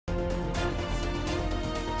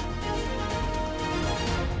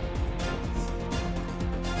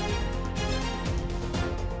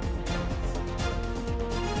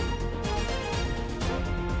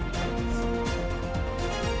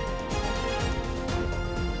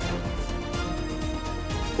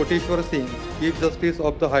Kotiswar Singh, Chief Justice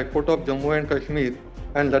of the High Court of Jammu and Kashmir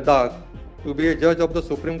and Ladakh, to be a judge of the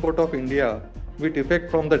Supreme Court of India with effect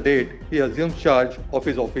from the date he assumes charge of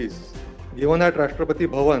his office. Given at Rashtrapati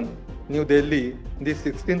Bhavan, New Delhi, the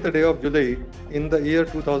 16th day of July in the year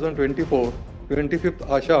 2024, 25th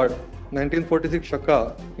Ashad, 1946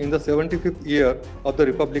 Shaka, in the 75th year of the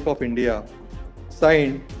Republic of India.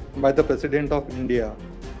 Signed by the President of India.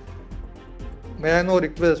 May I now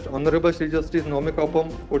request Honorable Shri Justice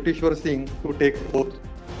Nomikapam Kotiswar Singh to take oath.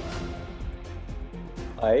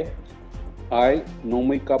 I,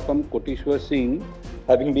 Nomikapam Kotiswar Singh,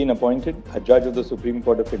 having been appointed a judge of the Supreme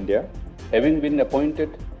Court of India, having been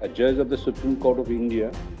appointed a judge of the Supreme Court of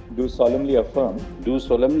India, do solemnly affirm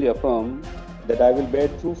that I will bear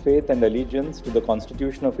true faith and allegiance to the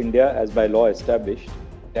Constitution of India as by law established,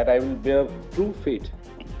 that I will bear true faith,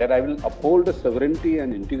 that I will uphold the sovereignty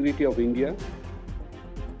and integrity of India,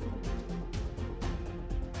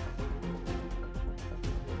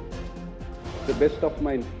 to the best of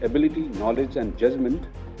my ability, knowledge and judgment,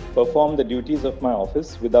 perform the duties of my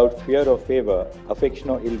office without fear or favor, affection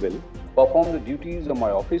or ill will, perform the duties of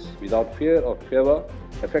my office without fear or favor,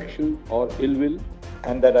 affection or ill will,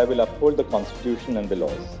 and that I will uphold the Constitution and the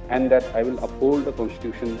laws. And that I will uphold the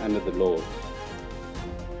Constitution and the laws.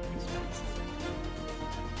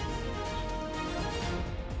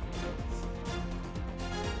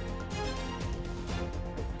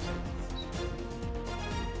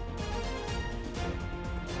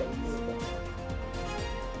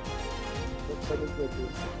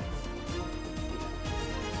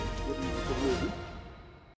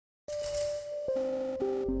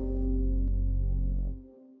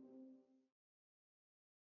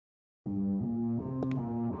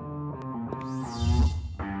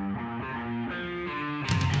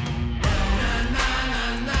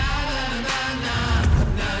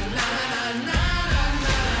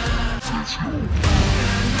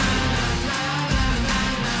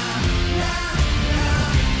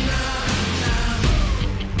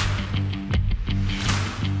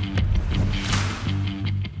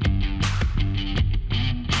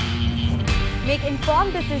 Make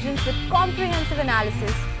informed decisions with comprehensive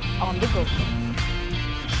analysis on the go.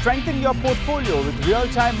 Strengthen your portfolio with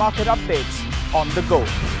real-time market updates on the go.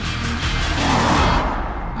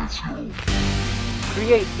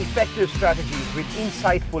 Create effective strategies with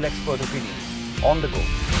insightful expert opinions on the go.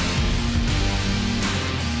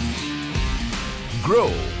 Grow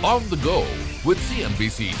on the go with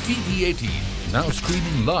CNBC-TV18, now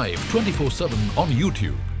streaming live 24/7 on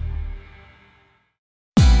YouTube.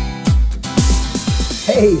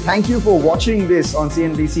 Hey, thank you for watching this on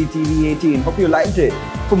CNBC TV18. Hope you liked it.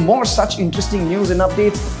 For more such interesting news and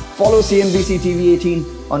updates, follow CNBC TV18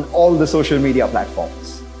 on all the social media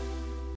platforms.